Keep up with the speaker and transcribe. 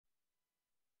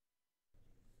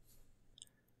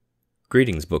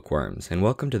Greetings, bookworms, and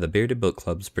welcome to the Bearded Book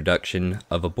Club's production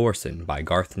of Abhorsen by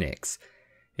Garth Nix.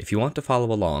 If you want to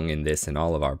follow along in this and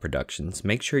all of our productions,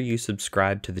 make sure you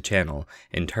subscribe to the channel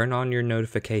and turn on your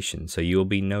notifications so you will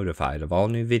be notified of all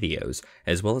new videos,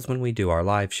 as well as when we do our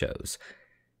live shows.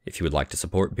 If you would like to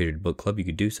support Bearded Book Club, you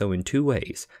could do so in two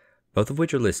ways, both of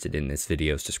which are listed in this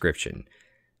video's description.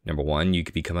 Number one, you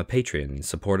could become a patron and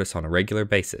support us on a regular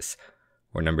basis.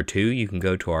 Or number two, you can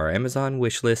go to our Amazon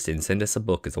wishlist and send us a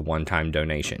book as a one-time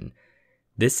donation.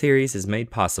 This series is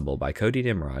made possible by Cody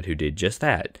Nimrod, who did just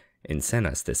that and sent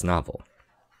us this novel.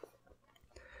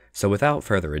 So without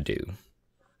further ado,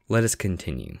 let us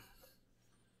continue.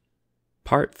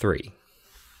 Part 3.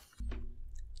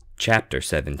 Chapter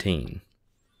 17.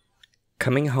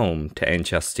 Coming Home to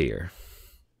Anchastir.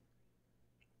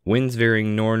 Winds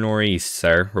veering nor-northeast,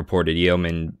 sir, reported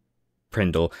Yeoman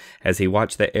Prindle as he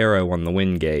watched the arrow on the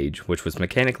wind gauge, which was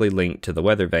mechanically linked to the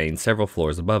weather vane several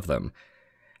floors above them.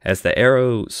 As the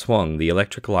arrow swung, the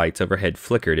electric lights overhead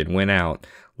flickered and went out,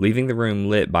 leaving the room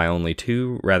lit by only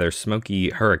two rather smoky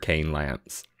hurricane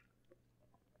lamps.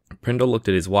 Prindle looked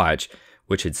at his watch,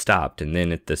 which had stopped, and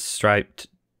then at the striped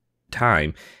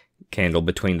time candle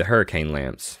between the hurricane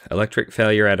lamps. Electric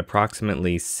failure at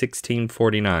approximately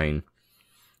 1649.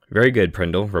 Very good,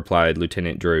 Prindle, replied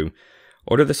Lieutenant Drew.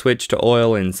 Order the switch to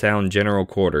oil and sound general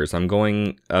quarters. I'm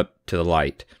going up to the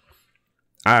light.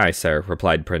 Aye, sir,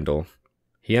 replied Prindle.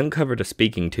 He uncovered a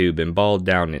speaking tube and bawled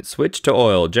down it. Switch to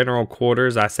oil, general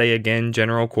quarters, I say again,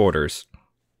 general quarters.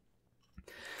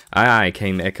 Aye, aye,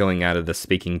 came echoing out of the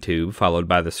speaking tube, followed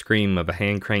by the scream of a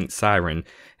hand-cranked siren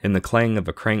and the clang of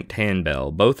a cranked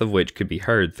handbell, both of which could be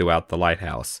heard throughout the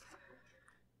lighthouse.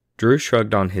 Drew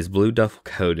shrugged on his blue duffel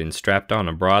coat and strapped on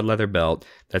a broad leather belt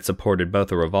that supported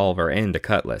both a revolver and a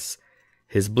cutlass.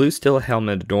 His blue steel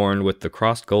helmet adorned with the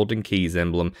crossed golden keys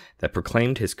emblem that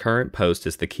proclaimed his current post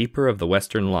as the Keeper of the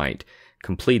Western Light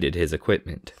completed his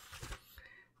equipment.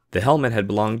 The helmet had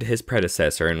belonged to his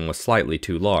predecessor and was slightly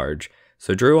too large,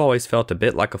 so Drew always felt a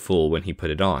bit like a fool when he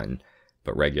put it on,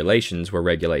 but regulations were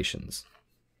regulations.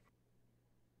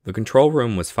 The control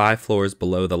room was 5 floors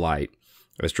below the light.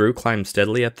 As Drew climbed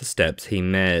steadily up the steps, he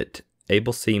met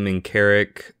Able Seaman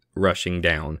Carrick rushing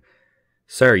down.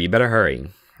 Sir, you better hurry.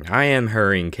 I am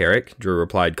hurrying, Carrick, Drew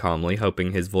replied calmly,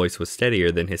 hoping his voice was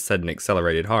steadier than his sudden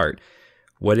accelerated heart.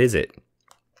 What is it?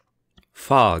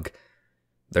 Fog.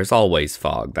 There's always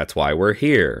fog. That's why we're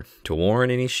here, to warn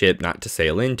any ship not to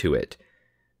sail into it.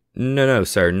 No,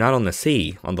 sir, not on the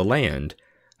sea, on the land.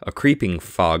 A creeping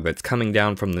fog that's coming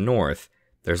down from the north.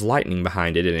 There's lightning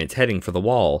behind it and it's heading for the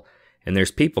wall. And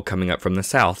there's people coming up from the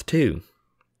south, too.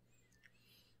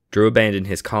 Drew abandoned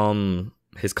his calm,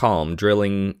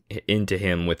 drilling into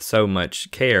him with so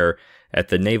much care at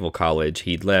the Naval College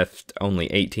he'd left only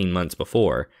 18 months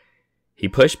before. He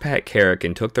pushed past Carrick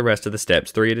and took the rest of the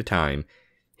steps 3 at a time.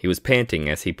 He was panting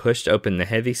as he pushed open the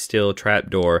heavy steel trap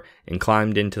door and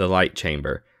climbed into the light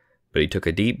chamber. But he took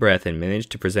a deep breath and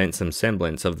managed to present some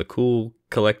semblance of the cool,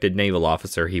 collected naval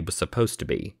officer he was supposed to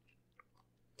be.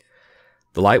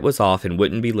 The light was off and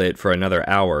wouldn't be lit for another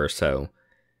hour or so.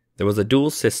 There was a dual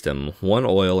system, one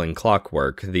oil and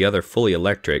clockwork, the other fully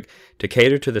electric, to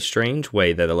cater to the strange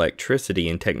way that electricity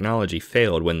and technology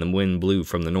failed when the wind blew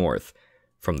from the north,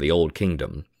 from the Old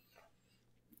Kingdom.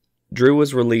 Drew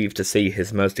was relieved to see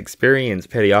his most experienced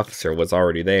petty officer was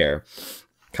already there.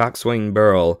 Coxswain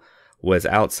Burl was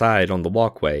outside on the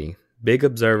walkway, big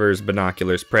observer's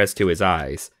binoculars pressed to his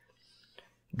eyes.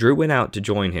 Drew went out to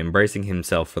join him, bracing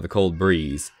himself for the cold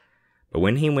breeze. But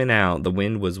when he went out, the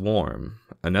wind was warm,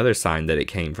 another sign that it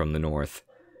came from the north.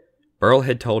 Burl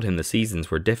had told him the seasons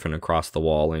were different across the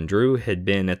wall, and Drew had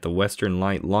been at the Western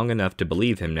Light long enough to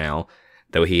believe him now,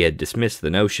 though he had dismissed the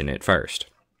notion at first.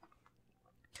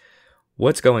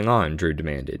 What's going on? Drew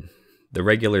demanded. The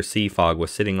regular sea fog was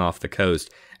sitting off the coast,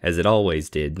 as it always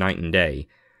did, night and day,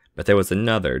 but there was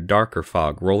another, darker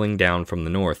fog rolling down from the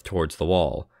north towards the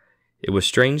wall. It was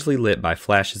strangely lit by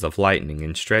flashes of lightning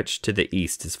and stretched to the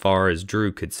east as far as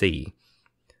Drew could see.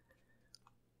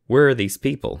 Where are these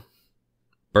people?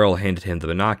 Burl handed him the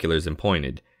binoculars and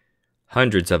pointed.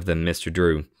 Hundreds of them, Mr.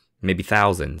 Drew. Maybe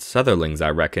thousands. Sutherlings, I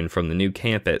reckon, from the new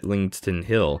camp at Lingston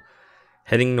Hill.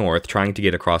 Heading north, trying to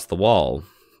get across the wall.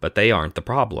 But they aren't the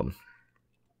problem.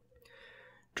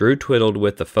 Drew twiddled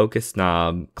with the focus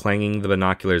knob, clanging the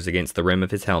binoculars against the rim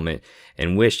of his helmet,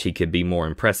 and wished he could be more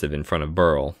impressive in front of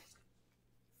Burl.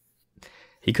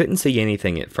 He couldn't see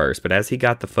anything at first, but as he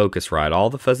got the focus right, all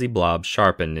the fuzzy blobs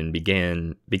sharpened and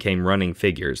became running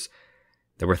figures.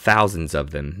 There were thousands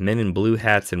of them, men in blue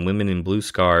hats and women in blue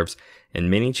scarves, and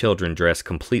many children dressed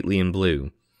completely in blue.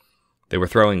 They were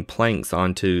throwing planks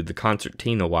onto the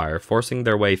concertina wire, forcing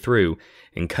their way through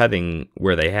and cutting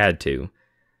where they had to.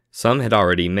 Some had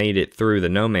already made it through the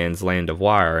no-man's land of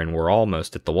wire and were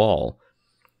almost at the wall.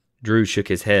 Drew shook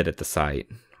his head at the sight.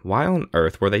 Why on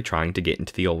earth were they trying to get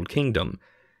into the Old Kingdom?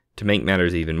 To make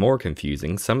matters even more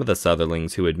confusing, some of the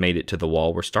Sutherlings who had made it to the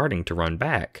wall were starting to run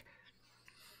back.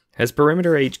 "Has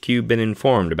Perimeter HQ been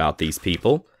informed about these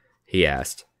people?" he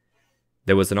asked.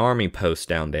 There was an army post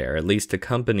down there, at least a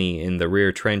company in the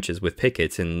rear trenches with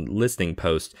pickets and listening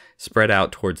posts spread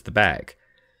out towards the back.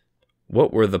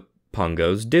 What were the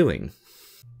Pongos doing?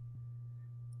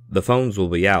 "The phones will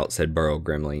be out," said Burl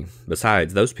grimly.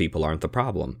 "Besides, those people aren't the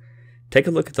problem. Take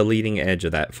a look at the leading edge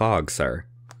of that fog, sir."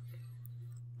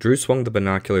 Drew swung the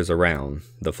binoculars around.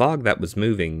 The fog that was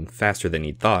moving faster than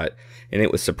he'd thought, and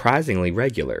it was surprisingly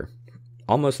regular,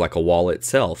 almost like a wall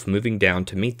itself, moving down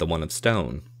to meet the one of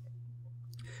stone.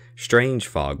 Strange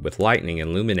fog, with lightning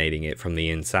illuminating it from the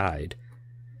inside.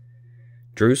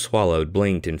 Drew swallowed,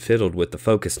 blinked, and fiddled with the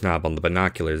focus knob on the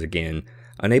binoculars again,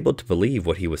 unable to believe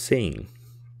what he was seeing.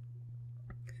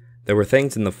 There were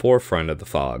things in the forefront of the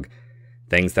fog,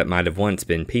 things that might have once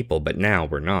been people but now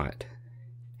were not.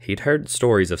 He'd heard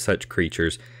stories of such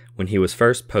creatures when he was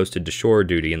first posted to shore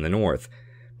duty in the north,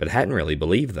 but hadn't really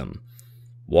believed them.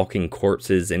 Walking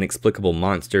corpses, inexplicable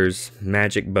monsters,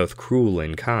 magic both cruel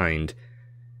and kind.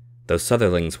 "Those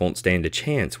Sutherlings won't stand a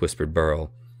chance," whispered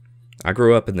Burl. "I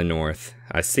grew up in the north.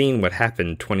 I seen what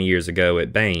happened 20 years ago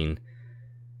at Bane."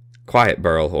 "Quiet,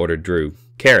 Burl," ordered Drew.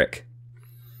 "Carrick."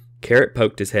 Carrick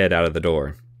poked his head out of the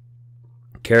door.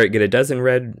 "Carrick, get a dozen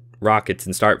red rockets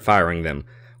and start firing them,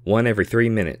 one every 3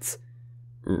 minutes.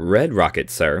 "Red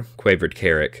rockets, sir," quavered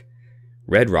Carrick.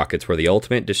 Red rockets were the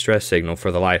ultimate distress signal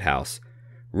for the lighthouse.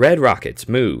 "Red rockets,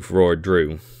 move," roared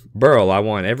Drew. "Burl, I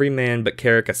want every man but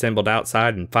Carrick assembled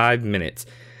outside in 5 minutes.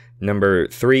 Number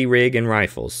 3 rig and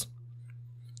rifles."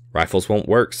 "Rifles won't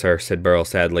work, sir," said Burl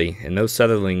sadly, "and those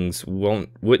Sutherlings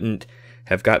wouldn't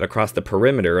have got across the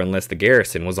perimeter unless the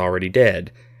garrison was already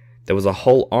dead. There was a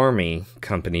whole army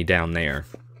company down there."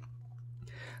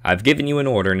 "I've given you an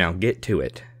order, now get to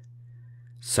it."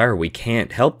 "Sir, we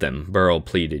can't help them," Burl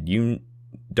pleaded. "You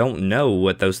don't know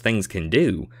what those things can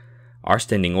do. Our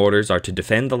standing orders are to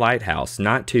defend the lighthouse,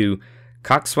 not to—"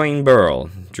 "Coxswain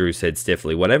Burl," Drew said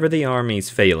stiffly, "whatever the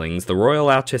Army's failings, the Royal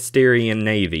Alcesterian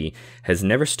Navy has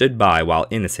never stood by while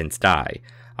innocents die.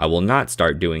 I will not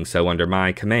start doing so under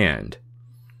my command."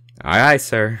 "Aye, aye,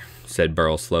 sir," said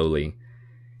Burl slowly.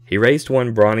 He raised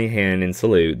one brawny hand in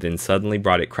salute, then suddenly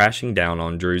brought it crashing down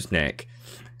on Drew's neck,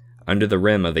 under the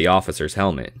rim of the officer's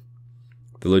helmet.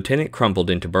 The lieutenant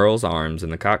crumpled into Burl's arms,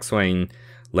 and the coxswain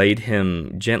laid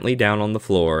him gently down on the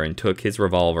floor and took his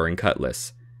revolver and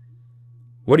cutlass.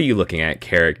 "What are you looking at,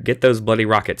 Carrick? Get those bloody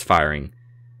rockets firing."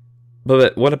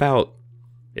 But what about—"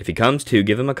 "If he comes to,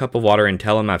 give him a cup of water and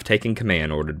tell him I've taken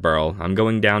command," ordered Burl. "I'm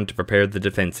going down to prepare the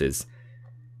defenses."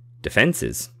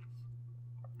 "Defenses?"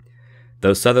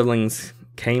 "Those Sutherlings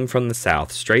came from the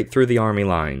south, straight through the army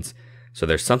lines. So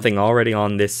there's something already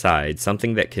on this side,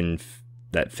 something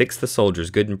that fix the soldiers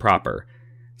good and proper.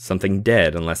 Something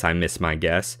dead, unless I miss my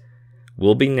guess.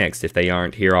 We'll be next if they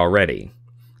aren't here already.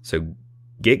 So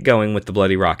get going with the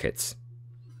bloody rockets."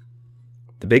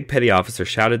 The big petty officer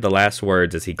shouted the last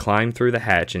words as he climbed through the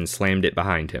hatch and slammed it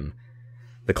behind him.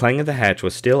 The clang of the hatch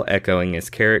was still echoing as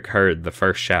Carrick heard the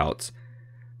first shouts,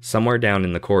 somewhere down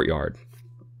in the courtyard.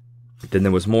 Then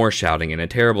there was more shouting and a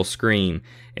terrible scream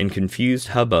and confused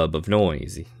hubbub of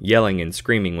noise, yelling and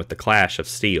screaming with the clash of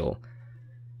steel.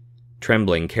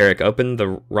 Trembling, Carrick opened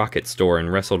the rocket store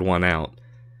and wrestled one out.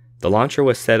 The launcher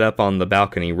was set up on the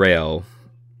balcony rail,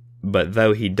 but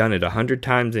though he'd done it 100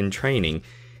 times in training,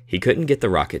 he couldn't get the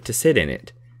rocket to sit in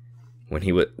it.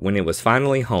 When it was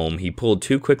finally home, he pulled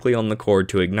too quickly on the cord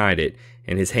to ignite it,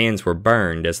 and his hands were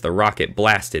burned as the rocket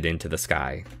blasted into the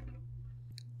sky.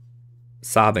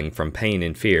 Sobbing from pain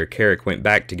and fear, Carrick went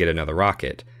back to get another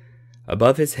rocket.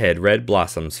 Above his head, red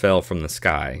blossoms fell from the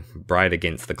sky, bright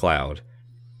against the cloud.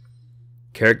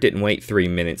 Carrick didn't wait 3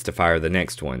 minutes to fire the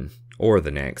next one, or the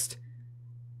next.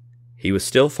 He was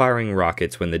still firing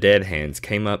rockets when the dead hands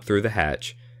came up through the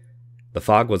hatch. The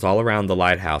fog was all around the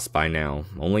lighthouse by now,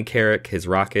 only Carrick, his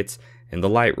rockets, and the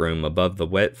light room above the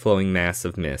wet flowing mass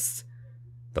of mists.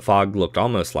 The fog looked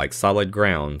almost like solid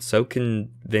ground, so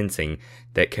convincing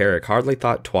that Carrick hardly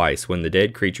thought twice when the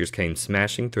dead creatures came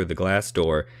smashing through the glass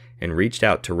door and reached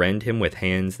out to rend him with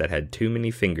hands that had too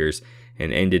many fingers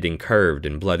and ended in curved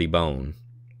and bloody bone.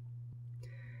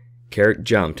 Carrick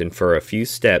jumped, and for a few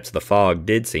steps the fog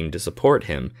did seem to support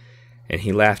him, and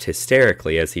he laughed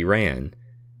hysterically as he ran.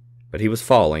 But he was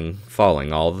falling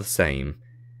all the same.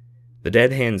 The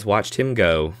dead hands watched him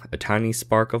go, a tiny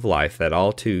spark of life that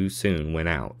all too soon went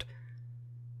out.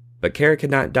 But Carrick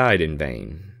had not died in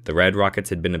vain. The red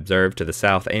rockets had been observed to the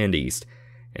south and east,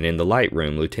 and in the light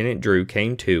room Lieutenant Drew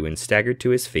came to and staggered to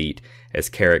his feet as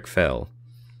Carrick fell.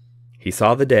 He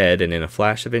saw the dead and in a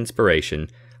flash of inspiration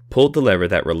pulled the lever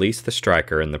that released the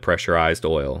striker and the pressurized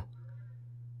oil.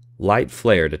 Light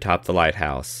flared atop the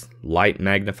lighthouse, light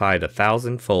magnified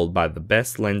 1,000-fold by the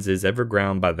best lenses ever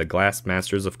ground by the glass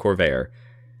masters of Corvair.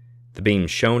 The beam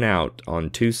shone out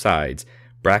on two sides,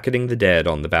 bracketing the dead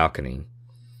on the balcony.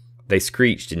 They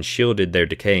screeched and shielded their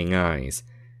decaying eyes.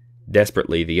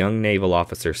 Desperately, the young naval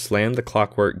officer slammed the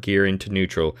clockwork gear into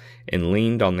neutral and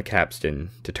leaned on the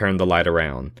capstan to turn the light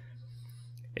around.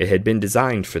 It had been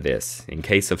designed for this, in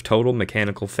case of total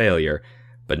mechanical failure,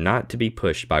 but not to be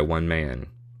pushed by one man.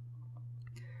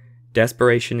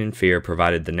 Desperation and fear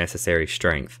provided the necessary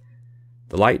strength.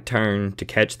 The light turned to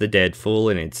catch the dead full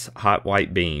in its hot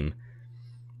white beam.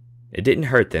 It didn't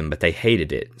hurt them, but they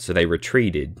hated it, so they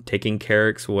retreated, taking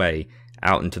Carrick's way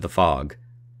out into the fog.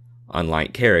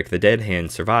 Unlike Carrick, the dead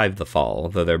hands survived the fall,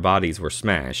 though their bodies were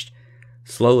smashed.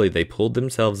 Slowly they pulled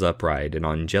themselves upright, and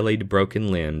on jellied broken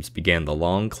limbs began the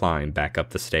long climb back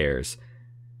up the stairs.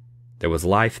 There was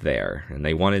life there, and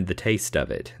they wanted the taste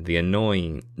of it, the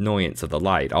annoyance of the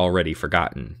light already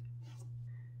forgotten.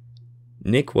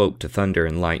 Nick woke to thunder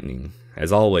and lightning.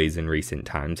 As always in recent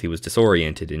times, he was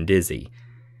disoriented and dizzy.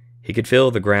 He could feel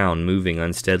the ground moving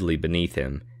unsteadily beneath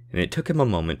him, and it took him a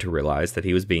moment to realize that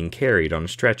he was being carried on a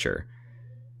stretcher.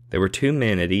 There were 2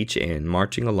 men at each end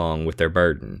marching along with their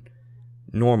burden.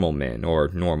 Normal men, or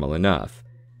normal enough.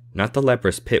 Not the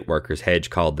leprous pit workers Hedge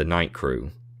called the night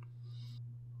crew.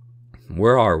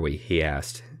 "Where are we?" he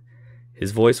asked.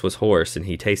 His voice was hoarse and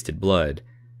he tasted blood.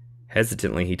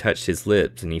 Hesitantly he touched his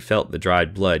lips and he felt the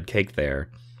dried blood caked there.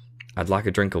 "I'd like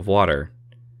a drink of water."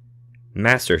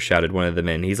 "Master," shouted one of the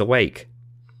men, "he's awake."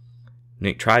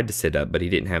 Nick tried to sit up, but he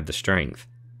didn't have the strength.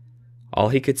 All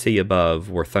he could see above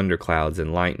were thunderclouds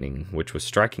and lightning, which was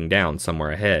striking down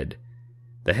somewhere ahead.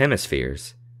 The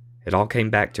hemispheres. It all came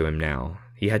back to him now.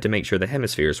 He had to make sure the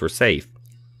hemispheres were safe.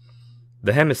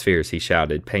 "The hemispheres," he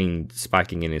shouted, pain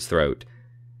spiking in his throat.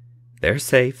 "They're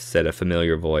safe," said a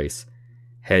familiar voice.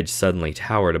 Hedge suddenly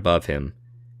towered above him.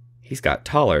 He's got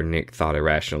taller, Nick thought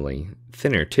irrationally.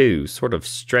 Thinner, too, sort of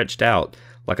stretched out,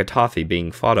 like a toffee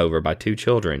being fought over by 2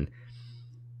 children.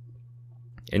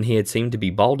 And he had seemed to be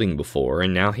balding before,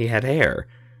 and now he had hair.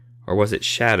 Or was it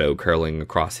shadow curling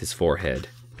across his forehead?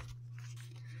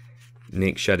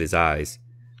 Nick shut his eyes.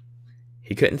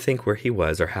 He couldn't think where he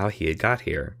was or how he had got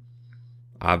here.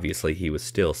 Obviously he was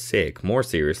still sick, more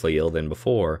seriously ill than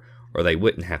before, or they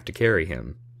wouldn't have to carry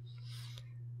him.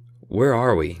 "Where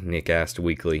are we?" Nick asked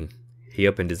weakly. He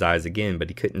opened his eyes again, but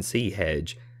he couldn't see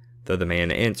Hedge, though the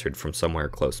man answered from somewhere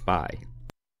close by.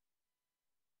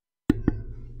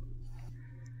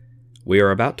 "We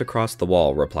are about to cross the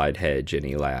wall," replied Hedge, and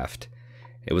he laughed.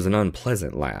 It was an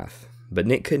unpleasant laugh, but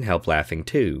Nick couldn't help laughing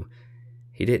too.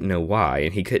 He didn't know why,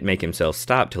 and he couldn't make himself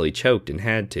stop till he choked and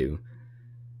had to.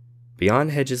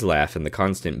 Beyond Hedge's laugh and the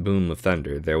constant boom of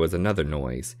thunder, there was another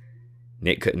noise.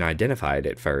 Nick couldn't identify it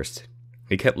at first.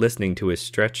 He kept listening to his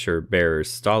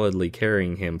stretcher-bearers stolidly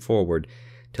carrying him forward,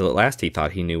 till at last he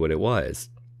thought he knew what it was.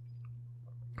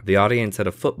 The audience at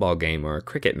a football game or a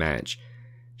cricket match,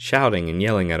 shouting and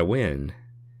yelling at a win.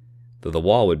 Though the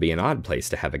wall would be an odd place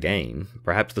to have a game.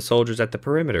 Perhaps the soldiers at the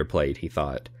perimeter played, he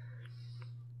thought.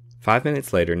 5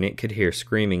 minutes later, Nick could hear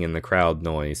screaming in the crowd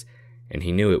noise, and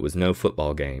he knew it was no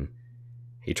football game.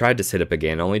 He tried to sit up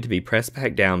again, only to be pressed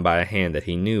back down by a hand that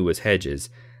he knew was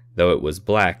Hedge's, though it was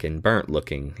black and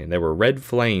burnt-looking, and there were red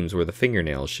flames where the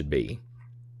fingernails should be.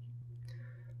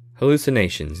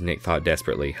 Hallucinations, Nick thought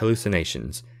desperately.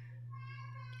 Hallucinations.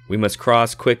 "We must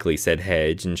cross quickly," said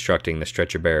Hedge, instructing the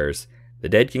stretcher-bearers. "The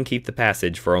dead can keep the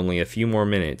passage for only a few more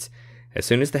minutes. As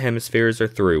soon as the hemispheres are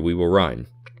through, we will run."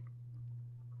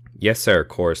 "Yes, sir,"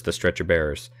 chorused the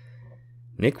stretcher-bearers.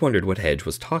 Nick wondered what Hedge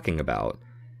was talking about.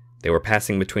 They were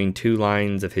passing between 2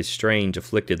 lines of his strange,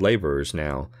 afflicted laborers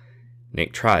now.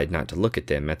 Nick tried not to look at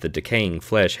them, at the decaying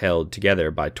flesh held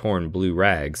together by torn blue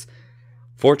rags.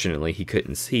 Fortunately, he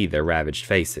couldn't see their ravaged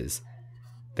faces.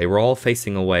 They were all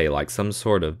facing away like some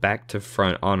sort of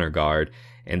back-to-front honor guard,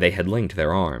 and they had linked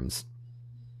their arms.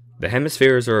 "The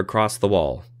hemispheres are across the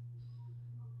wall."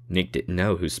 Nick didn't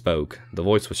know who spoke. The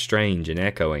voice was strange and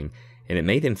echoing, and it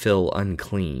made him feel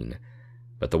unclean.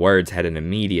 But the words had an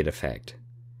immediate effect.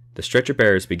 The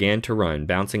stretcher-bearers began to run,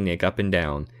 bouncing Nick up and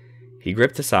down. He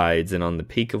gripped the sides, and on the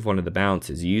peak of one of the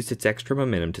bounces used its extra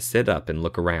momentum to sit up and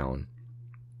look around.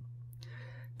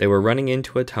 They were running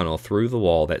into a tunnel through the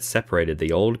wall that separated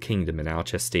the old kingdom and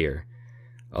Alcestir.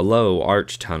 A low,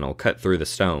 arched tunnel cut through the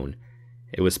stone.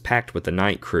 It was packed with the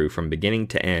night crew from beginning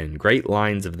to end, great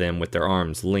lines of them with their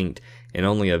arms linked in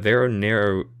only a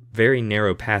very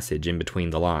narrow passage in between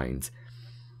the lines.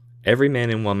 Every man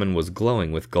and woman was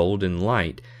glowing with golden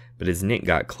light, but as Nick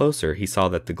got closer, he saw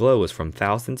that the glow was from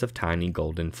thousands of tiny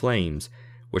golden flames,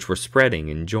 which were spreading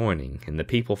and joining, and the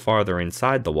people farther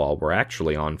inside the wall were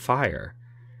actually on fire.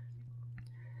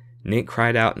 Nick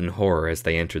cried out in horror as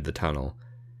they entered the tunnel.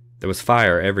 There was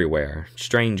fire everywhere,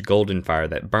 strange golden fire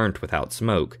that burnt without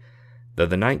smoke. Though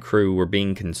the night crew were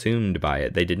being consumed by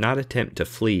it, they did not attempt to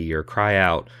flee or cry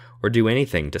out or do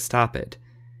anything to stop it.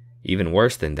 Even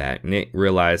worse than that, Nick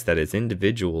realized that as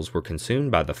individuals were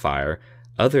consumed by the fire,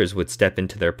 others would step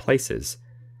into their places.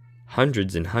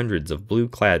 Hundreds and hundreds of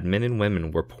blue-clad men and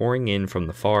women were pouring in from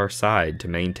the far side to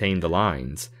maintain the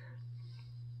lines.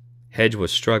 Hedge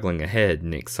was struggling ahead,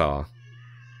 Nick saw.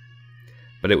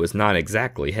 But it was not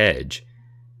exactly Hedge.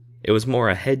 It was more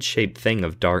a head-shaped thing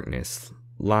of darkness,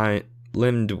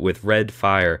 limned with red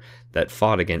fire that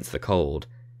fought against the cold.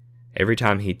 Every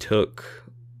step he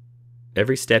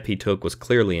took was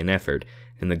clearly an effort,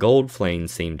 and the gold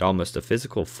flames seemed almost a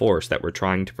physical force that were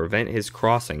trying to prevent his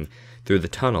crossing through the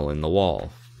tunnel in the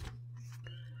wall.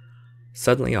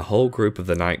 Suddenly a whole group of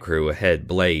the night crew ahead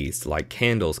blazed, like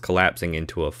candles collapsing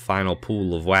into a final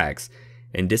pool of wax,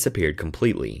 and disappeared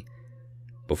completely.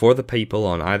 Before the people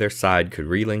on either side could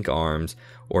relink arms,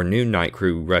 or new night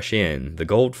crew rush in, the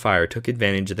gold fire took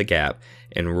advantage of the gap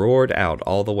and roared out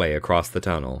all the way across the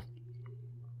tunnel.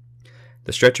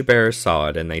 The stretcher-bearers saw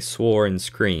it, and they swore and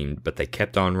screamed, but they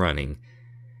kept on running.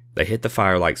 They hit the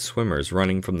fire like swimmers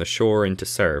running from the shore into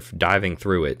surf, diving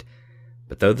through it.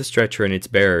 But though the stretcher and its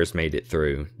bearers made it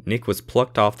through, Nick was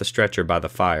plucked off the stretcher by the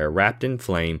fire, wrapped in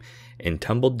flame, and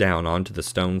tumbled down onto the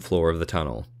stone floor of the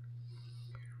tunnel.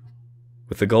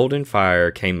 With the golden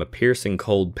fire came a piercing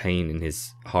cold pain in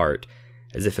his heart,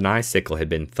 as if an icicle had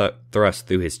been thrust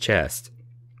through his chest.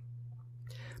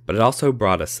 But it also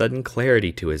brought a sudden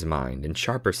clarity to his mind and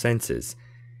sharper senses.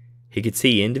 He could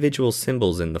see individual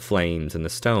symbols in the flames and the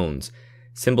stones,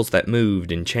 symbols that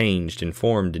moved and changed and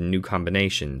formed in new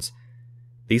combinations.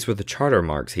 These were the charter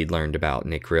marks he'd learned about,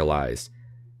 Nick realized.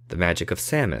 The magic of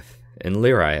Samoth and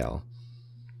Lirael.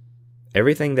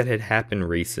 Everything that had happened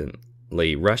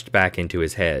recently rushed back into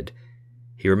his head.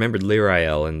 He remembered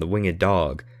Lirael and the winged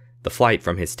dog, the flight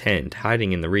from his tent,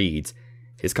 hiding in the reeds,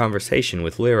 his conversation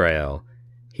with Lirael.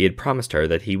 He had promised her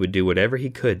that he would do whatever he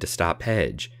could to stop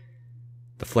Hedge.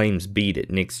 The flames beat at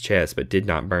Nick's chest but did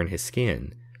not burn his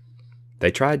skin. They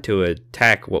tried to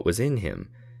attack what was in him,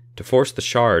 to force the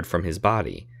shard from his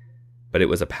body. But it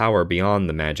was a power beyond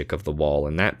the magic of the wall,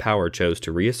 and that power chose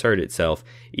to reassert itself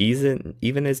even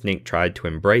as Nick tried to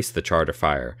embrace the charter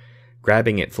fire,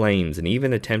 grabbing at flames and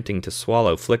even attempting to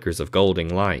swallow flickers of golden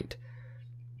light.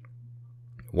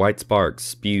 White sparks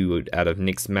spewed out of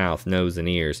Nick's mouth, nose, and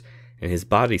ears, and his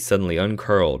body suddenly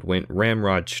uncurled, went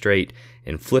ramrod straight,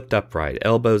 and flipped upright,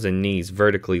 elbows and knees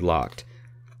vertically locked.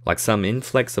 Like some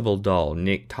inflexible doll,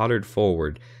 Nick tottered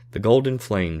forward, the golden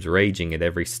flames raging at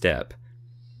every step.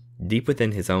 Deep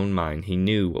within his own mind he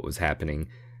knew what was happening,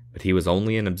 but he was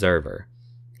only an observer.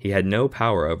 He had no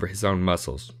power over his own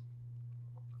muscles.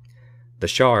 The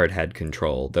shard had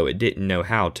control, though it didn't know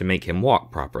how to make him walk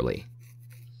properly.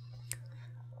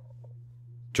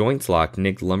 Joints locked,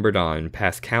 Nick lumbered on,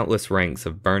 past countless ranks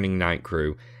of burning night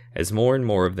crew, as more and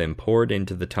more of them poured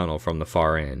into the tunnel from the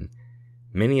far end.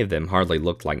 Many of them hardly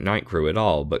looked like night crew at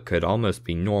all, but could almost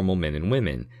be normal men and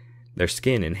women, their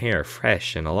skin and hair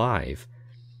fresh and alive.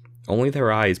 Only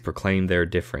their eyes proclaimed their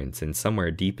difference, and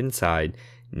somewhere deep inside,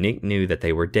 Nick knew that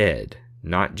they were dead,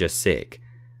 not just sick.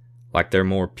 Like their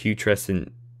more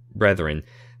putrescent brethren,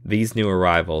 these new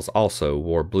arrivals also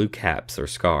wore blue caps or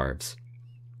scarves.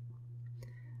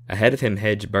 Ahead of him,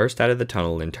 Hedge burst out of the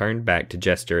tunnel and turned back to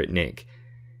gesture at Nick.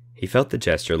 He felt the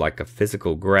gesture like a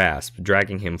physical grasp,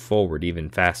 dragging him forward even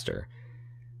faster.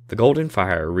 The golden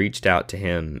fire reached out to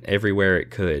him everywhere it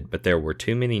could, but there were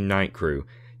too many night crew,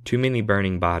 too many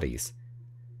burning bodies.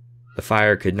 The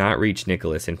fire could not reach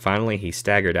Nicholas, and finally he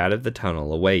staggered out of the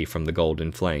tunnel away from the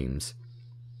golden flames.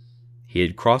 He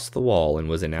had crossed the wall and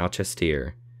was in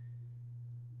Alcestir,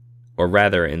 or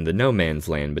rather in the no-man's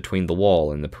land between the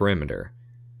wall and the perimeter.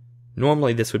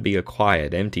 Normally this would be a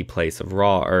quiet, empty place of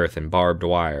raw earth and barbed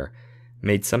wire,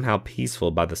 made somehow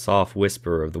peaceful by the soft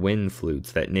whisper of the wind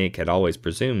flutes that Nick had always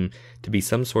presumed to be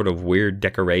some sort of weird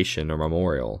decoration or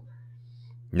memorial.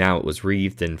 Now it was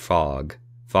wreathed in fog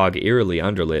eerily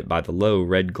underlit by the low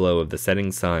red glow of the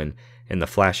setting sun and the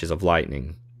flashes of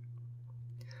lightning.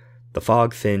 The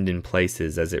fog thinned in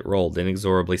places as it rolled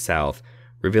inexorably south,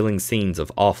 revealing scenes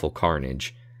of awful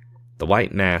carnage. The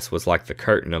white mass was like the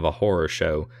curtain of a horror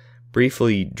show,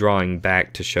 briefly drawing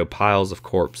back to show piles of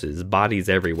corpses, bodies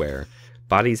everywhere,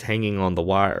 bodies hanging on the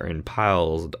wire and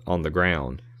piled on the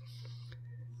ground.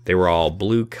 They were all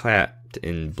blue-capped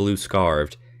and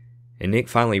blue-scarved, and Nick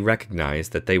finally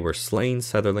recognized that they were slain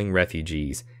Sutherland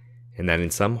refugees, and that in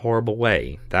some horrible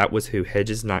way, that was who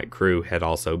Hedges' night crew had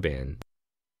also been.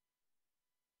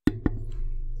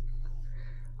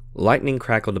 Lightning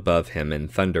crackled above him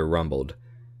and thunder rumbled.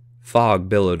 Fog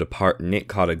billowed apart and Nick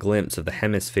caught a glimpse of the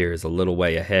hemispheres a little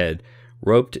way ahead,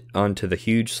 roped onto the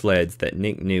huge sleds that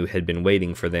Nick knew had been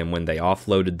waiting for them when they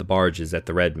offloaded the barges at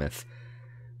the Redmouth.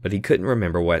 But he couldn't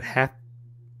remember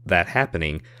that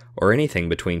happening, or anything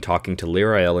between talking to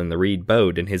Lirael in the reed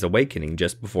boat and his awakening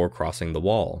just before crossing the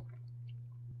wall.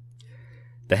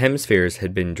 The hemispheres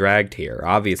had been dragged here,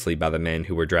 obviously by the men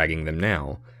who were dragging them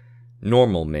now.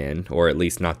 Normal men, or at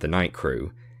least not the night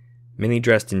crew. Many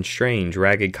dressed in strange,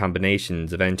 ragged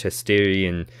combinations of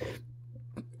Ancesterian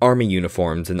army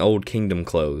uniforms and old kingdom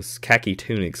clothes, khaki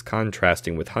tunics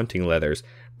contrasting with hunting leathers,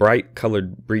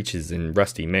 bright-colored breeches, and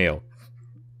rusty mail.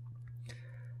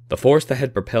 The force that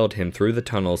had propelled him through the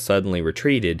tunnel suddenly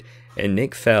retreated, and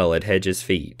Nick fell at Hedges'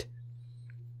 feet.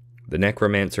 The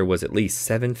necromancer was at least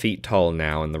 7 feet tall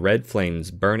now, and the red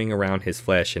flames burning around his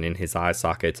flesh and in his eye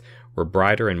sockets were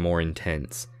brighter and more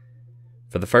intense.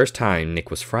 For the first time, Nick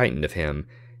was frightened of him,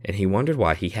 and he wondered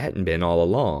why he hadn't been all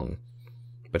along.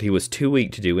 But he was too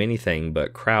weak to do anything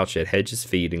but crouch at Hedges'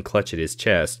 feet and clutch at his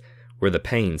chest, where the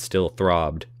pain still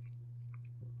throbbed.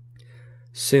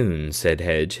 "Soon," said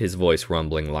Hedge, his voice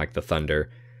rumbling like the thunder,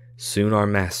 "soon our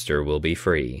master will be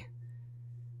free."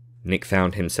 Nick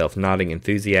found himself nodding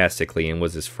enthusiastically and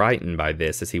was as frightened by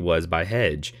this as he was by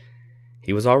Hedge.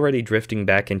 He was already drifting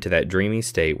back into that dreamy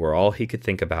state where all he could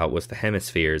think about was the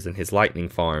hemispheres and his lightning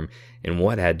farm and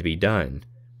what had to be done.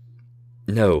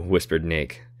 "No," whispered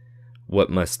Nick. "What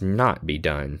must not be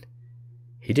done."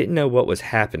 He didn't know what was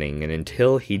happening, and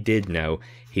until he did know,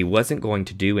 he wasn't going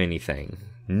to do anything.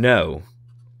 No!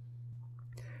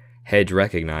 Hedge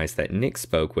recognized that Nick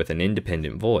spoke with an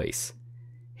independent voice.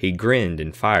 He grinned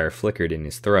and fire flickered in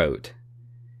his throat.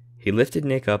 He lifted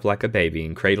Nick up like a baby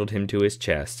and cradled him to his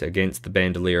chest against the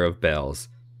bandolier of bells.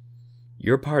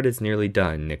 "Your part is nearly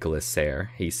done, Nicholas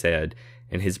Sayre," he said,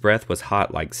 and his breath was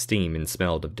hot like steam and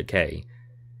smelled of decay.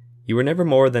 "You were never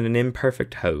more than an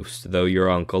imperfect host, though your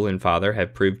uncle and father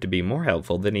have proved to be more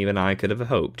helpful than even I could have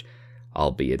hoped,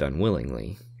 albeit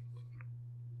unwittingly.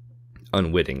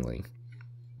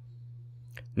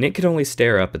 Nick could only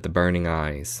stare up at the burning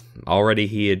eyes. Already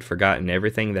he had forgotten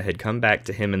everything that had come back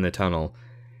to him in the tunnel.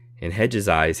 In Hedge's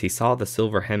eyes he saw the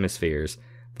silver hemispheres,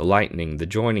 the lightning, the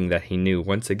joining that he knew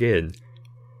once again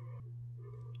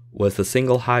was the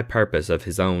single high purpose of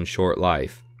his own short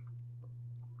life.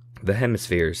 "The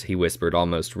hemispheres," he whispered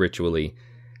almost ritually.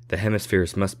 "The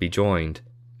hemispheres must be joined."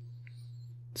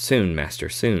 "Soon, master,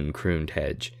 soon," crooned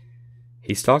Hedge.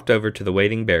 He stalked over to the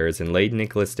waiting bearers and laid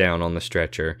Nicholas down on the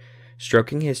stretcher,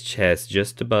 stroking his chest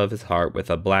just above his heart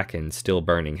with a blackened, still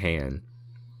burning hand.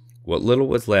 What little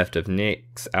was left of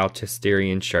Nick's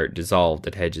Alcesterian shirt dissolved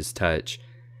at Hedge's touch,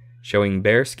 showing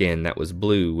bare skin that was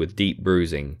blue with deep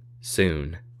bruising.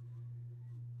 Soon.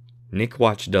 Nick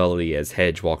watched dully as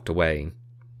Hedge walked away.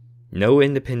 No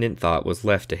independent thought was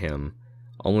left to him,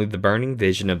 only the burning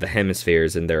vision of the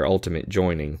hemispheres and their ultimate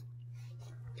joining.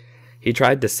 He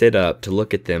tried to sit up to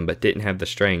look at them but didn't have the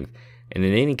strength, and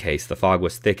in any case the fog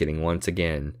was thickening once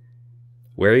again.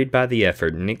 Wearied by the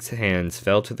effort, Nick's hands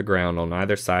fell to the ground on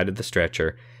either side of the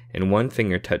stretcher, and one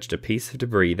finger touched a piece of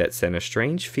debris that sent a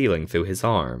strange feeling through his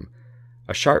arm,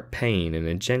 a sharp pain and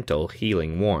a gentle,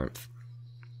 healing warmth.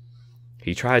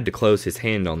 He tried to close his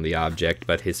hand on the object,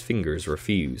 but his fingers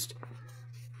refused.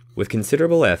 With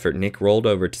considerable effort, Nick rolled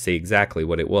over to see exactly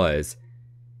what it was.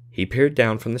 He peered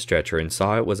down from the stretcher and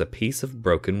saw it was a piece of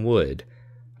broken wood,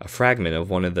 a fragment of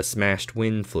one of the smashed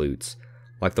wind flutes,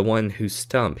 like the one whose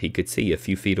stump he could see a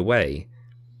few feet away.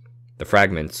 The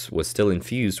fragment was still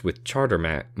infused with charter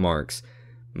marks,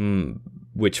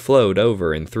 which flowed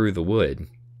over and through the wood.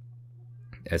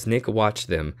 As Nick watched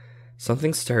them,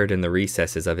 something stirred in the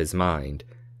recesses of his mind.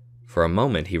 For a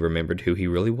moment he remembered who he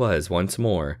really was once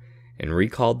more, and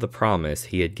recalled the promise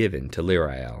he had given to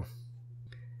Lirael.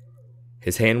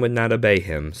 His hand would not obey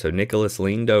him, so Nicholas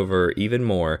leaned over even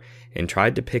more and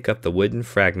tried to pick up the wooden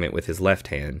fragment with his left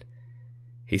hand.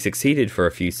 He succeeded for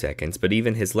a few seconds, but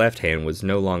even his left hand was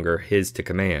no longer his to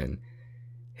command.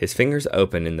 His fingers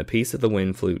opened and the piece of the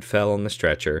wind flute fell on the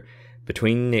stretcher,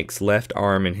 between Nick's left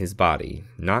arm and his body,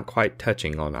 not quite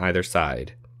touching on either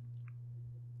side.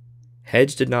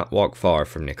 Hedge did not walk far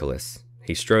from Nicholas.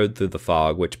 He strode through the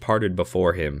fog which parted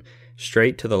before him,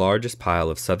 straight to the largest pile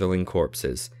of Sutherland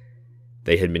corpses.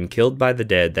 They had been killed by the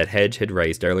dead that Hedge had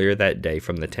raised earlier that day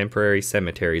from the temporary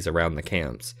cemeteries around the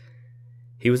camps.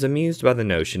 He was amused by the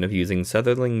notion of using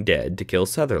Sutherland dead to kill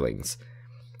Sutherlings.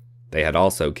 They had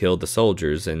also killed the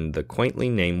soldiers in the quaintly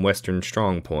named Western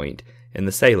Strong Point and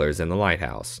the sailors in the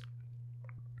lighthouse.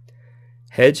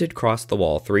 Hedge had crossed the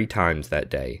wall 3 times that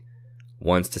day,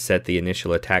 once to set the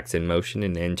initial attacks in motion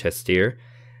in Anchester,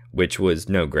 which was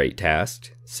no great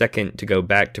task, second to go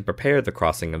back to prepare the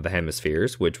crossing of the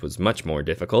hemispheres, which was much more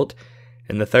difficult,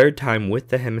 and the 3rd time with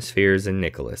the hemispheres and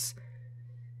Nicholas.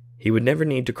 He would never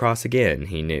need to cross again,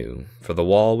 he knew, for the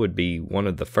wall would be one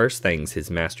of the first things his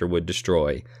master would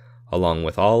destroy, along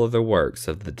with all other works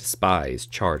of the despised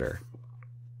charter.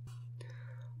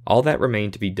 All that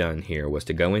remained to be done here was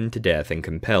to go into death and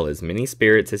compel as many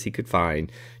spirits as he could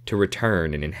find to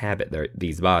return and inhabit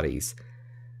these bodies.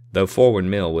 Though Forward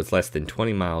Mill was less than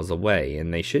 20 miles away,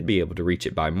 and they should be able to reach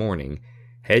it by morning,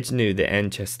 Hedge knew the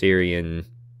Anchesterian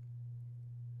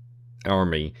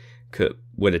army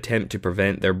would attempt to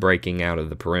prevent their breaking out of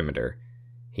the perimeter.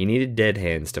 He needed dead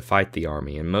hands to fight the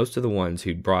army, and most of the ones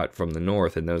he'd brought from the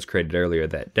north and those created earlier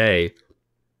that day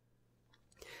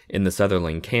in the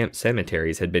Sutherland camp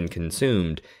cemeteries had been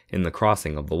consumed in the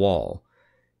crossing of the wall,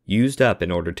 used up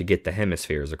in order to get the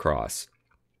hemispheres across.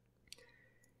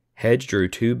 Hedge drew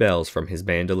 2 bells from his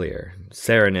bandolier,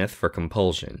 Sereneth for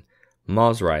compulsion,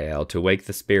 Mosrael to wake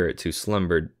the spirits who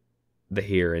slumbered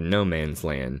here in no man's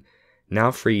land, now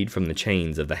freed from the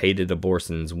chains of the hated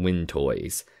Abhorsen's wind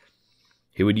toys.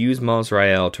 He would use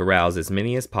Mosrael to rouse as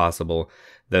many as possible,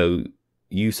 though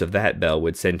use of that bell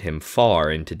would send him far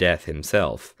into death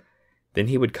himself. Then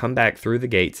he would come back through the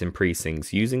gates and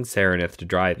precincts, using Sereneth to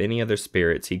drive any other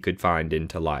spirits he could find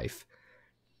into life.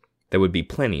 There would be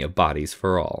plenty of bodies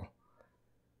for all.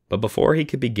 But before he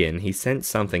could begin, he sensed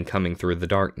something coming through the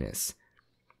darkness.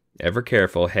 Ever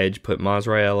careful, Hedge put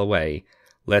Mosrael away,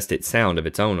 lest it sound of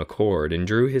its own accord, and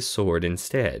drew his sword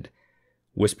instead,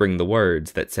 whispering the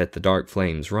words that set the dark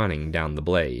flames running down the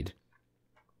blade.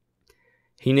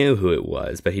 He knew who it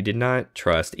was, but he did not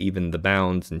trust even the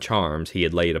bounds and charms he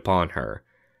had laid upon her.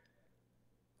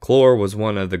 Clore was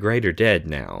one of the greater dead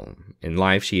now. In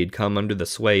life she had come under the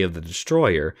sway of the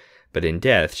destroyer, but in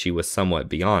death she was somewhat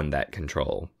beyond that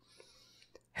control.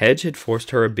 Hedge had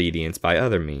forced her obedience by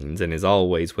other means, and as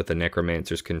always with a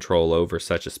necromancer's control over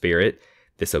such a spirit,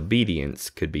 this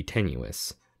obedience could be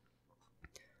tenuous.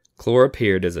 Clore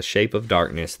appeared as a shape of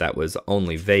darkness that was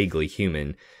only vaguely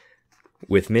human,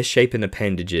 with misshapen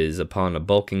appendages upon a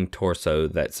bulking torso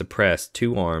that suppressed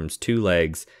 2 arms, 2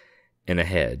 legs, and a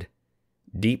head.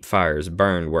 Deep fires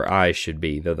burned where eyes should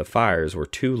be, though the fires were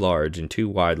too large and too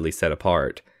widely set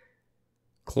apart.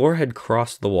 Clore had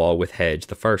crossed the wall with Hedge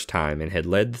the first time and had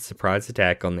led the surprise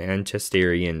attack on the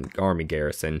Anchesterian army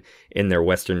garrison in their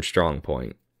western strong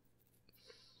point.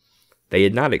 They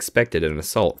had not expected an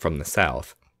assault from the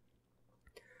south.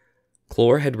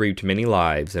 Clore had reaped many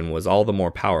lives and was all the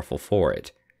more powerful for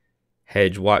it.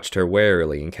 Hedge watched her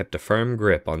warily and kept a firm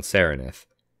grip on Sereneth.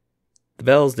 The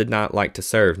bells did not like to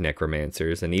serve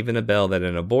necromancers, and even a bell that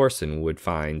an Abhorsen would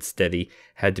find steady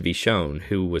had to be shown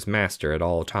who was master at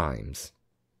all times.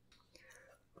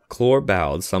 Clore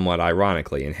bowed somewhat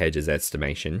ironically in Hedge's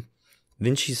estimation.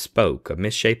 Then she spoke, a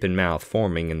misshapen mouth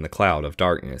forming in the cloud of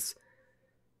darkness.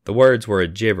 The words were a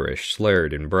gibberish,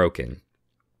 slurred and broken.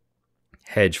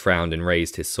 Hedge frowned and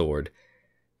raised his sword.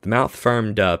 The mouth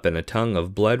firmed up, and a tongue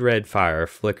of blood-red fire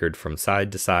flickered from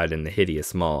side to side in the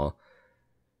hideous maw.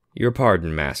 "Your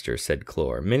pardon, master," said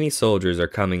Clore. "Many soldiers are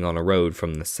coming on a road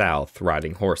from the south,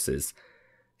 riding horses.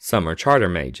 Some are charter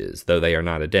mages, though they are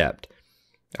not adept.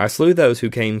 I slew those who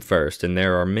came first, and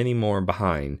there are many more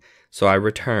behind, so I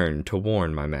returned to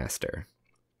warn my master."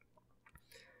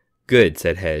 "Good,"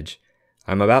 said Hedge.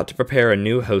 "I am about to prepare a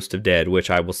new host of dead, which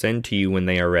I will send to you when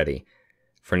they are ready.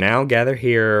 For now, gather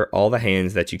here all the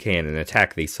hands that you can and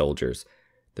attack these soldiers.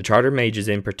 The charter mages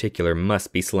in particular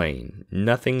must be slain.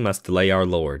 Nothing must delay our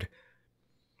lord."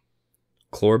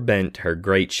 Clore bent her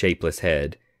great shapeless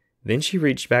head. Then she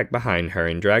reached back behind her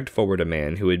and dragged forward a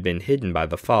man who had been hidden by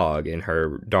the fog in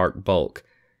her dark bulk.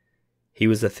 He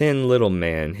was a thin little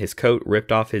man, his coat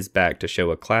ripped off his back to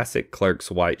show a classic clerk's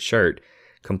white shirt,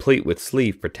 complete with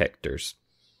sleeve protectors.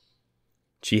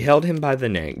 She held him by the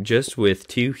neck just with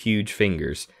 2 huge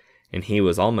fingers, and he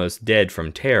was almost dead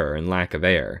from terror and lack of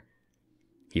air.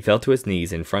 He fell to his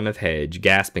knees in front of Hedge,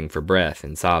 gasping for breath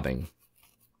and sobbing.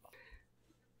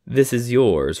 "This is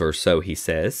yours, or so he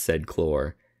says," said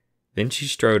Clore. Then she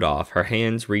strode off, her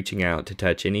hands reaching out to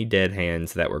touch any dead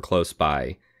hands that were close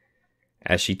by.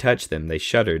 As she touched them, they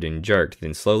shuddered and jerked,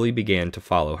 then slowly began to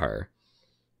follow her.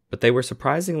 But there were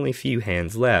surprisingly few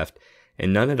hands left,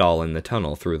 and none at all in the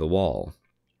tunnel through the wall.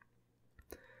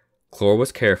 Clore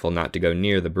was careful not to go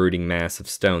near the brooding mass of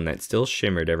stone that still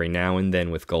shimmered every now and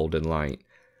then with golden light.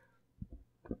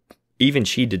 Even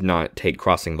she did not take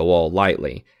crossing the wall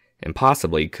lightly, and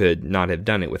possibly could not have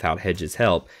done it without Hedge's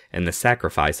help and the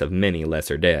sacrifice of many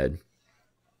lesser dead.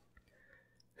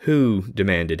 "Who?"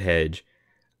 demanded Hedge.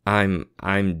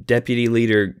 I'm Deputy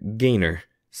Leader Gainer,"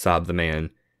 sobbed the man.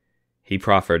 He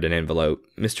proffered an envelope.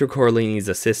 "Mr. Corleane's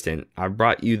assistant. I've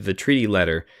brought you the treaty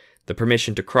letter, the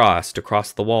permission to cross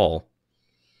the wall."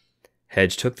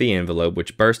 Hedge took the envelope,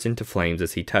 which burst into flames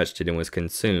as he touched it and was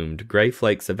consumed, gray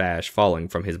flakes of ash falling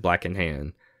from his blackened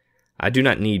hand. "I do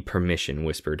not need permission,"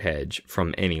 whispered Hedge,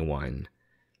 "from anyone."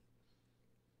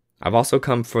 "I've also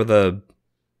come for the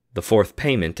fourth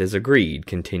payment as agreed,"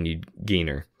 continued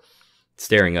Gainer,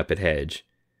 staring up at Hedge.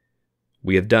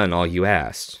 "We have done all you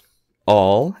asked."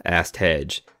 "All?" asked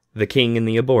Hedge. "The king and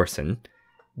the Abhorsen?"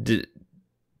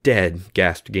 Dead,"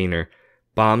 gasped Gainer.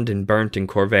 "Bombed and burnt in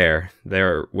Corvair.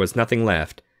 There was nothing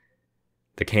left."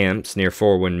 "The camps near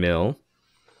Forwin Mill?"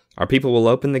 "Our people will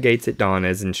open the gates at dawn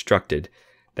as instructed.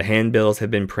 The handbills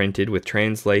have been printed with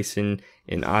translation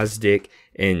in Osdic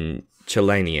and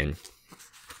Chelanian.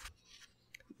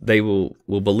 They will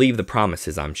believe the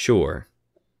promises, I'm sure."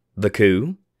 "The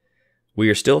coup?" "We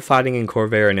are still fighting in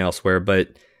Corvair and elsewhere,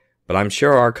 but I'm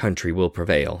sure our country will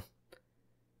prevail."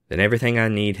 "Then everything I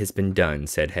need has been done,"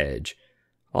 said Hedge.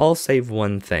 "All save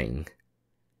one thing."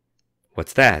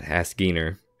 "What's that?" asked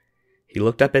Gainer. He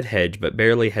looked up at Hedge, but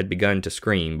barely had begun to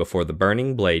scream before the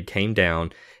burning blade came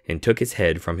down and took his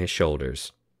head from his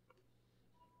shoulders.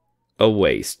 "A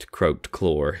waste," croaked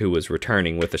Clore, who was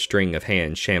returning with a string of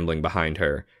hands shambling behind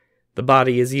her. "The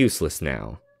body is useless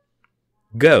now."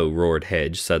 "Go!" roared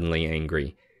Hedge, suddenly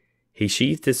angry. He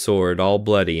sheathed his sword, all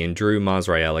bloody, and drew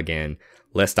Mosrael again,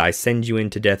 "lest I send you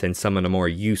into death and summon a more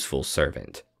useful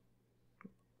servant."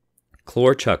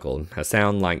 Clore chuckled, a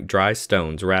sound like dry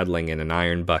stones rattling in an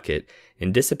iron bucket,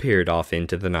 and disappeared off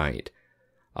into the night,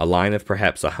 a line of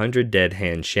perhaps 100 dead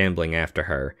hands shambling after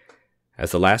her.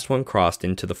 As the last one crossed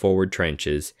into the forward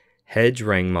trenches, Hedge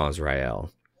rang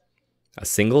Mosrael. A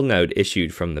single note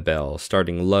issued from the bell,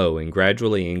 starting low and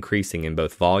gradually increasing in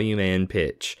both volume and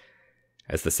pitch.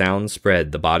 As the sound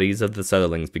spread, the bodies of the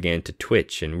Sutherlings began to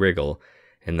twitch and wriggle,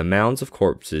 and the mounds of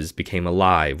corpses became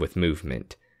alive with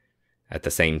movement. At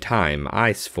the same time,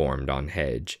 ice formed on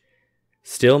Hedge.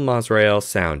 Still Mosrael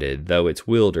sounded, though its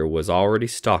wielder was already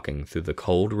stalking through the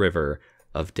cold river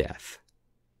of death.